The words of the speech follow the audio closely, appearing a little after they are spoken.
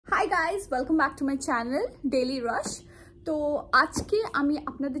Hi guys, welcome back to my channel daily রাশ। তো আজকে আমি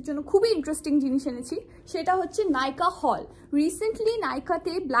আপনাদের জন্য খুবই ইন্টারেস্টিং জিনিস এনেছি, সেটা হচ্ছে নাইকা হল। রিসেন্টলি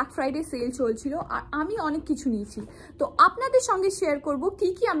নাইকাতে ব্ল্যাক ফ্রাইডে সেল চলছিল আর আমি অনেক কিছু নিয়েছি, তো আপনাদের সঙ্গে শেয়ার করব কি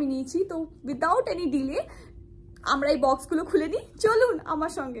কি আমি নিয়েছি। তো উইদাউট এনি ডিলে আমরা এই বক্সগুলো খুলে নিই, চলুন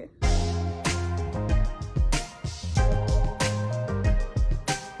আমার সঙ্গে।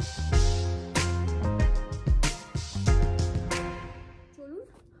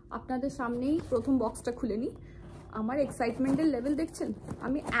 আপনাদের সামনেই প্রথম বক্সটা খুলে নিই। আমার এক্সাইটমেন্টের লেভেল দেখছেন,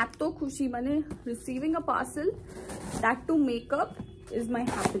 আমি এত খুশি, মানে receiving a parcel that two makeup is my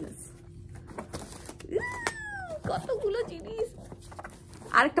happiness. কতগুলো জিনিস।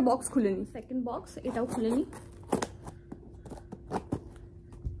 আরেকটা বক্স খুলে নিই, সেকেন্ড বক্স, এটাও খুলে নিই।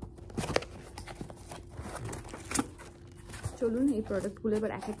 চলুন এই প্রোডাক্টগুলো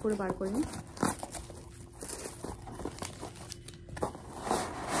এবার এক এক করে বার করে নিই।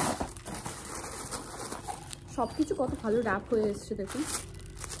 সবকিছু কত ভালো র্যাপ হয়ে এসছে দেখুন।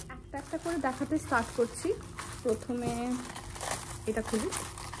 একটা একটা করে দেখাতে স্টার্ট করছি। প্রথমে এটা খুলি।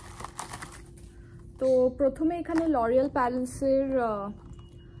 তো প্রথমে এখানে লরিয়াল প্যালেসের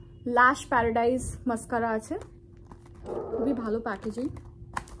ল্যাশ প্যারাডাইজ মাস্কারা আছে, খুবই ভালো packaging.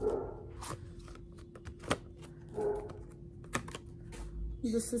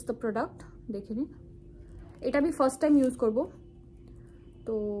 This is the product, দেখে নিন। এটা আমি ফার্স্ট টাইম ইউজ করব,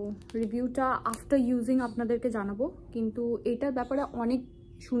 তো রিভিউটা আফটার ইউজিং আপনাদেরকে জানাবো, কিন্তু এটার ব্যাপারে অনেক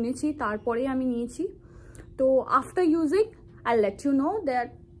শুনেছি তারপরে আমি নিয়েছি। তো after using I let you know that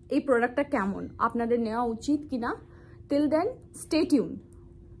এই প্রোডাক্টটা কেমন, আপনাদের নেওয়া উচিত কিনা। Till then stay tune.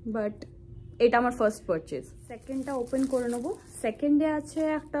 But এটা আমার ফার্স্ট পারচেজ। সেকেন্ডটা ওপেন করে নেবো। সেকেন্ডে আছে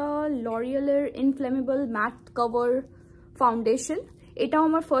একটা লরিয়ালের ইনফ্লেমেবল ম্যাট কভার ফাউন্ডেশন। এটাও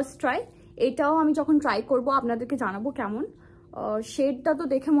আমার ফার্স্ট ট্রাই। এটাও আমি যখন ট্রাই করব আপনাদেরকে জানাবো কেমন। শেডটা তো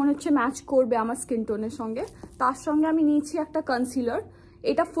দেখে মনে হচ্ছে ম্যাচ করবে আমার স্কিন টোনের সঙ্গে। তার সঙ্গে আমি নিয়েছি একটা কনসিলার,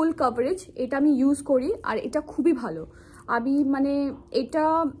 এটা ফুল কভারেজ, এটা আমি ইউজ করি আর এটা খুবই ভালো। আমি মানে এটা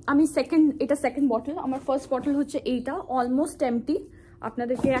সেকেন্ড বটল। আমার ফার্স্ট বটল হচ্ছে এইটা, অলমোস্ট এমটি।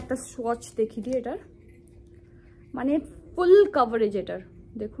 আপনাদেরকে একটা সোয়াচ দেখিয়ে দিই এটার, মানে ফুল কভারেজ এটার,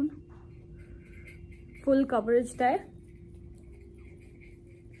 দেখুন ফুল কভারেজ দেয়।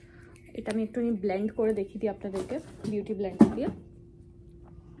 এটা আমি একটু ব্লেন্ড করে দেখিয়ে দিই আপনাদেরকে বিউটি ব্লেন্ডার দিয়ে।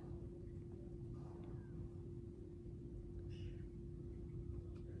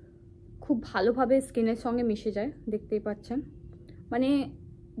 খুব ভালোভাবে স্কিনের সঙ্গে মিশে যায়, দেখতেই পাচ্ছেন। মানে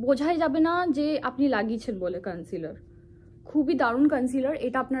বোঝাই যাবে না যে আপনি লাগিয়েছেন বলে। কনসিলার খুবই দারুণ কনসিলার,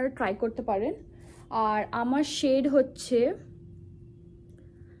 এটা আপনারা ট্রাই করতে পারেন। আর আমার শেড হচ্ছে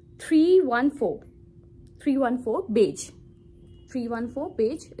 314 বেজ। 314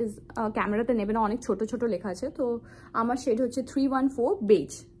 বেজ ইজ, ক্যামেরাতে নেবে না, অনেক ছোট ছোট লেখা আছে। তো আমার শেড হচ্ছে 314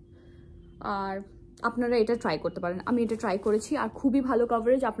 বেজ, আর আপনারা এটা ট্রাই করতে পারেন। আমি এটা ট্রাই করেছি আর খুবই ভালো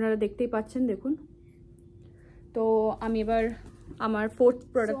কভারেজ, আপনারা দেখতেই পাচ্ছেন, দেখুন। তো আমি এবার আমার ফোর্থ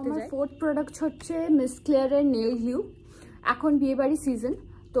প্রোডাক্টে যাই। ফোর্থ প্রোডাক্ট হচ্ছে মিস ক্লেয়ারের নেল গ্লু। এখন বিয়েবাড়ি সিজন,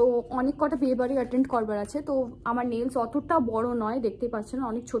 তো অনেক কটা বিয়েবাড়ি অ্যাটেন্ড করবার আছে। তো আমার নেলস অতটা বড় নয়, দেখতেই পাচ্ছেন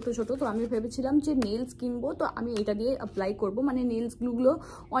অনেক ছোট ছোট। তো আমি ভেবেছিলাম যে নেলস কিনবো, তো আমি এটা দিয়ে অ্যাপ্লাই করব। মানে নেলস গ্লুগুলো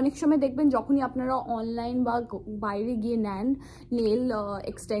অনেক সময় দেখবেন যখনই আপনারা অনলাইন বা বাইরে গিয়ে নেন, নেল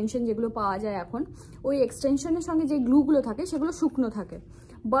এক্সটেনশন যেগুলো পাওয়া যায় এখন, ওই এক্সটেনশনের সঙ্গে যে গ্লুগুলো থাকে সেগুলো শুকনো থাকে।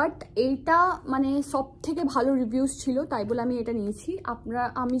 বাট এইটা মানে সব থেকে ভালো রিভিউজ ছিল, তাই বলে আমি এটা নিয়েছি।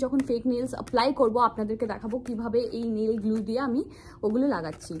 আমি যখন ফেক নেলস অ্যাপ্লাই করব আপনাদেরকে দেখাবো কিভাবে এই নেল গ্লু দিয়ে আমি ওগুলো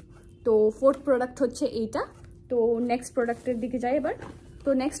লাগাচ্ছি। তো ফোর্থ প্রোডাক্ট হচ্ছে এইটা। তো নেক্সট প্রোডাক্টের দিকে যাই এবার। তো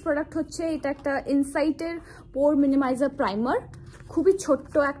নেক্সট প্রোডাক্ট হচ্ছে এটা একটা ইনসাইটের পোর মিনিমাইজার প্রাইমার। খুবই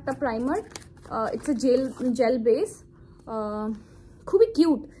ছোট্ট একটা primer, it's a jail base, খুবই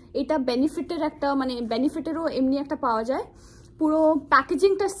কিউট। এটা বেনিফিটের একটা, মানে বেনিফিটেরও এমনি একটা পাওয়া যায়। পুরো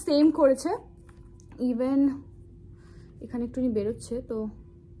প্যাকেজিংটা সেম করেছে। ইভেন এখানে একটুখানি বেরোচ্ছে, তো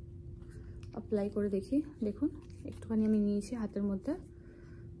অ্যাপ্লাই করে দেখি। দেখুন একটুখানি আমি নিয়েছি হাতের মধ্যে।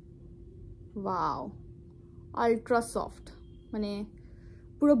 ওয়াও, আলট্রা সফট, মানে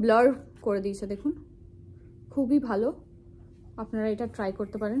পুরো ব্লার করে দিয়েছে, দেখুন খুবই ভালো। আপনারা এটা ট্রাই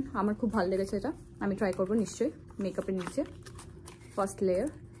করতে পারেন, আমার খুব ভালো লেগেছে এটা, আমি ট্রাই করবো নিশ্চয়ই মেকআপের নিচে ফার্স্ট লেয়ার।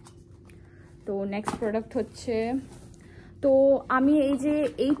 তো নেক্সট প্রোডাক্ট হচ্ছে, তো আমি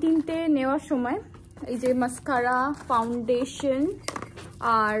এই তিনটে নেওয়ার সময়, এই যে মাস্কারা, ফাউন্ডেশন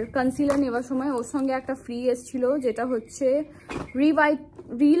আর কনসিলার নেওয়ার সময় ওর সঙ্গে একটা ফ্রি এসেছিল, যেটা হচ্ছে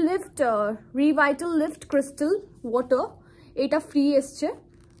রিভাইটাল লিফট ক্রিস্টাল ওয়াটার। এটা ফ্রি এসছে,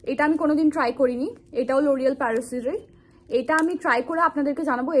 এটা আমি কোনোদিন ট্রাই করিনি। এটাও লরিয়াল প্যারিসের। এটা আমি ট্রাই করে আপনাদেরকে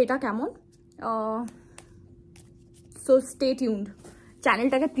জানাবো এটা কেমন। So stay tuned.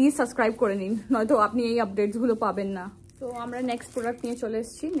 চ্যানেলটাকে প্লিজ সাবস্ক্রাইব করে নিন, নয়তো আপনি এই আপডেটসগুলো পাবেন না। তো আমরা নেক্সট প্রোডাক্ট নিয়ে চলে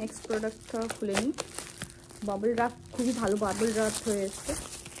এসেছি। নেক্সট প্রোডাক্টটা খুলে নিই। বাবল র্যাপ, খুবই ভালো বাবল র্যাপ হয়ে এসছে।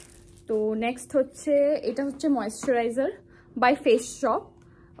 তো নেক্সট হচ্ছে, এটা হচ্ছে ময়েশ্চারাইজার বাই ফেস শপ।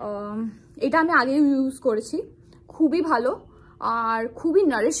 এটা আমি আগেও ইউজ করেছি, খুবই ভালো আর খুবই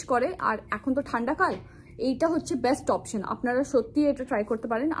নারিশ করে। আর এখন তো ঠান্ডাকাল, এইটা হচ্ছে বেস্ট অপশন। আপনারা সত্যি এটা ট্রাই করতে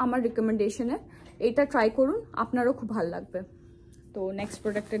পারেন, আমার রিকমেন্ডেশনে এটা ট্রাই করুন, আপনারও খুব ভালো লাগবে। তো নেক্সট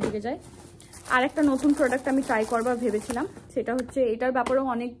প্রোডাক্টের দিকে যাই। আর একটা নতুন প্রোডাক্ট আমি ট্রাই করবার ভেবেছিলাম, সেটা হচ্ছে এটার ব্যাপারেও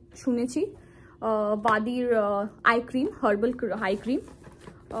অনেক শুনেছি, বাদির eye cream, herbal eye cream.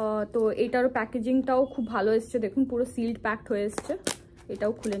 তো এটারও প্যাকেজিংটাও খুব ভালো এসছে, দেখুন পুরো সিল্ড প্যাকড হয়ে এসছে।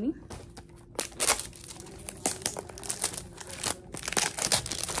 এটাও খুলে নিই।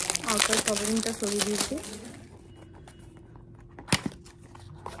 আউটার কভারিংটা সরিয়ে দিয়েছি।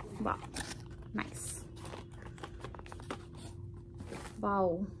 বাহ, নাইস। বাও,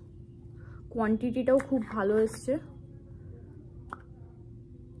 কোয়ান্টিটিটাও খুব ভালো এসছে,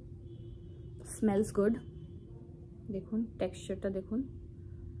 স্মেলস গুড। দেখুন টেক্সচারটা দেখুন,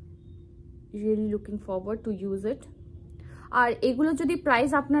 really looking forward to use it. আর এগুলো যদি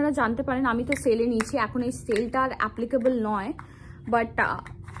প্রাইস আপনারা জানতে পারেন, আমি তো সেলে নিয়েছি, এখন এই সেলটা আর অ্যাপ্লিকেবল নয়, বাট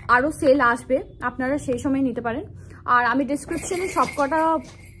আরও সেল আসবে, আপনারা সেই সময় নিতে পারেন। আর আমি ডিসক্রিপশনে সবকটা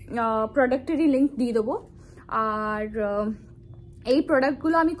প্রোডাক্টেরই লিঙ্ক দিয়ে দেবো। আর এই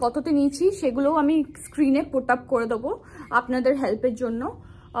প্রোডাক্টগুলো আমি কততে নিয়েছি সেগুলোও আমি স্ক্রিনে পুট আপ করে দেবো আপনাদের হেল্পের জন্য।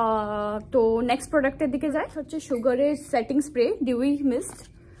 তো নেক্সট প্রোডাক্টের দিকে যাই, হচ্ছে সুগারের সেটিং স্প্রে ডিউই মিস্ট।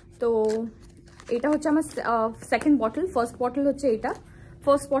 তো এটা হচ্ছে আমার সেকেন্ড বটল, ফার্স্ট বটল হচ্ছে এটা।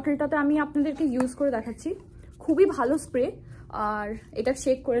 ফার্স্ট বটলটাতে আমি আপনাদেরকে ইউজ করে দেখাচ্ছি, খুবই ভালো স্প্রে। আর এটা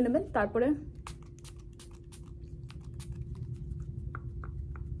শেক করে নেবেন, তারপরে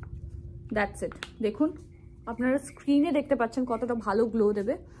দ্যাটস ইট। দেখুন আপনারা স্ক্রিনে দেখতে পাচ্ছেন কতটা ভালো গ্লো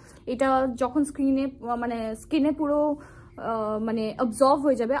দেবে এটা, যখন স্কিনে পুরো মানে অবজর্ভ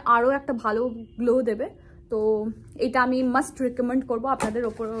হয়ে যাবে, আরও একটা ভালো গ্লো দেবে। তো এটা আমি মাস্ট রিকমেন্ড করবো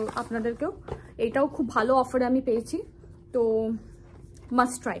আপনাদেরকেও। এটাও খুব ভালো অফারে আমি পেয়েছি, তো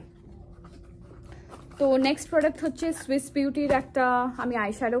মাস্ট ট্রাই। তো নেক্সট প্রোডাক্ট হচ্ছে সুইস বিউটির একটা আমি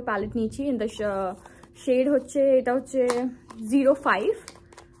আইশ্যাডো প্যালেট নিয়েছি, ইন দ্য শেড হচ্ছে, এটা হচ্ছে 05।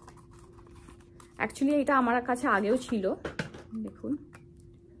 অ্যাকচুয়ালি এটা আমার কাছে আগেও ছিল, দেখুন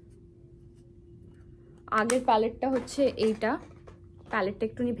আগের প্যালেটটা হচ্ছে এইটা। প্যালেটটা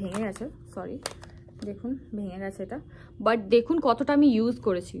একটুখানি ভেঙে গেছে, সরি, দেখুন ভেঙে গেছে এটা, বাট দেখুন কতটা আমি ইউজ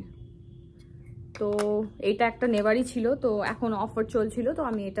করেছি। তো এইটা একটা নেবারই ছিল, তো এখন অফার চলছিল, তো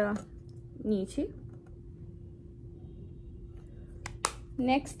আমি এটা নিয়েছি।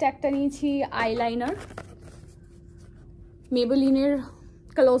 নেক্সট একটা নিয়েছি আইলাইনার, মেবেলিনের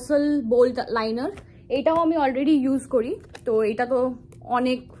কলোসাল বোল্ড লাইনার। এটাও আমি অলরেডি ইউজ করি, তো এটা তো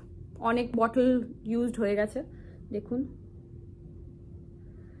অনেক বটল ইউজড হয়ে গেছে। দেখুন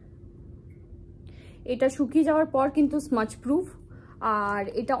এটা শুকিয়ে যাওয়ার পর কিন্তু স্মাচ প্রুফ, আর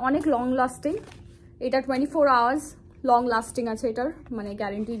এটা অনেক লং লাস্টিং। এটা 24 আওয়ার্স লং লাস্টিং আছে, এটার মানে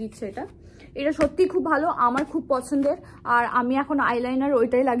গ্যারেন্টি দিচ্ছে এটা। এটা সত্যি খুব ভালো, আমার খুব পছন্দের। আর আমি এখন আইলাইনার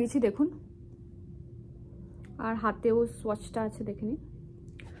ওইটাই লাগিয়েছি, দেখুন। আর হাতেও সোয়াচটা আছে, দেখে নিন।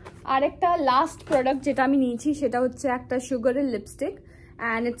 আর একটা লাস্ট প্রোডাক্ট যেটা আমি নিয়েছি সেটা হচ্ছে একটা সুগারের lipstick,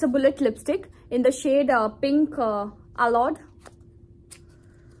 and it's a bullet lipstick in the shade pink আলড।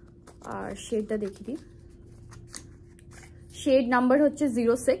 আর শেডটা দেখিয়ে দিই, শেড নাম্বার হচ্ছে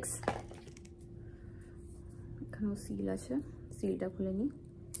 06। এখানেও সিল আছে, সিলটা খুলে নিই।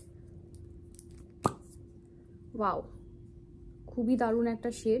 ওয়াও, খুবই দারুণ একটা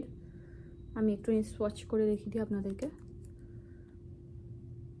শেড। আমি একটু সোয়াচ করে দেখিয়ে দিই আপনাদেরকে।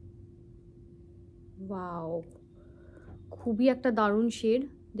 ওয়াও, খুবই একটা দারুণ শেড,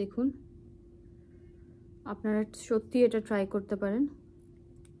 দেখুন। আপনারা সত্যি এটা ট্রাই করতে পারেন,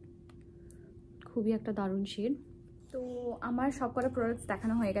 খুবই একটা দারুণ শেড। তো আমার সবকটা প্রোডাক্টস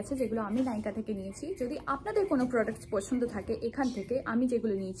দেখানো হয়ে গেছে যেগুলো আমি নাইকা থেকে নিয়েছি। যদি আপনাদের কোনো প্রোডাক্টস পছন্দ থাকে এখান থেকে আমি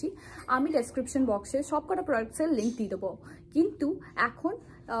যেগুলো নিয়েছি, আমি ডেসক্রিপশন বক্সে সবকটা প্রোডাক্টসের লিঙ্ক দিয়ে দেবো। কিন্তু এখন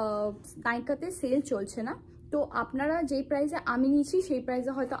নাইকাতে সেল চলছে না, তো আপনারা যেই প্রাইসে আমি নিয়েছি সেই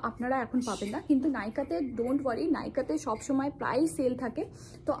প্রাইসে হয়তো আপনারা এখন পাবেন না, কিন্তু নাইকাতে ডোন্ট ওয়ারি, নাইকাতে সবসময় প্রাইস সেল থাকে।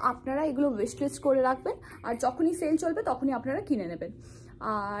 তো আপনারা এগুলো উইশ লিস্ট করে রাখবেন, আর যখনই সেল চলবে তখনই আপনারা কিনে নেবেন।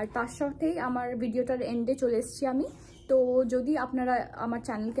 আর তার সাথেই আমার ভিডিওটার এন্ডে চলে এসেছি আমি। তো যদি আপনারা আমার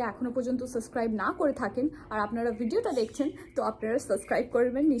চ্যানেলকে এখনও পর্যন্ত সাবস্ক্রাইব না করে থাকেন আর আপনারা ভিডিওটা দেখছেন, তো আপনারা সাবস্ক্রাইব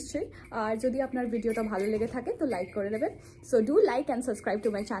করবেন নিশ্চয়ই। আর যদি আপনার ভিডিওটা ভালো লেগে থাকে তো লাইক করে দেবেন। So do like and subscribe to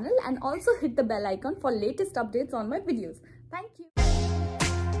my channel, and also hit the bell icon for latest updates on my videos. Thank you.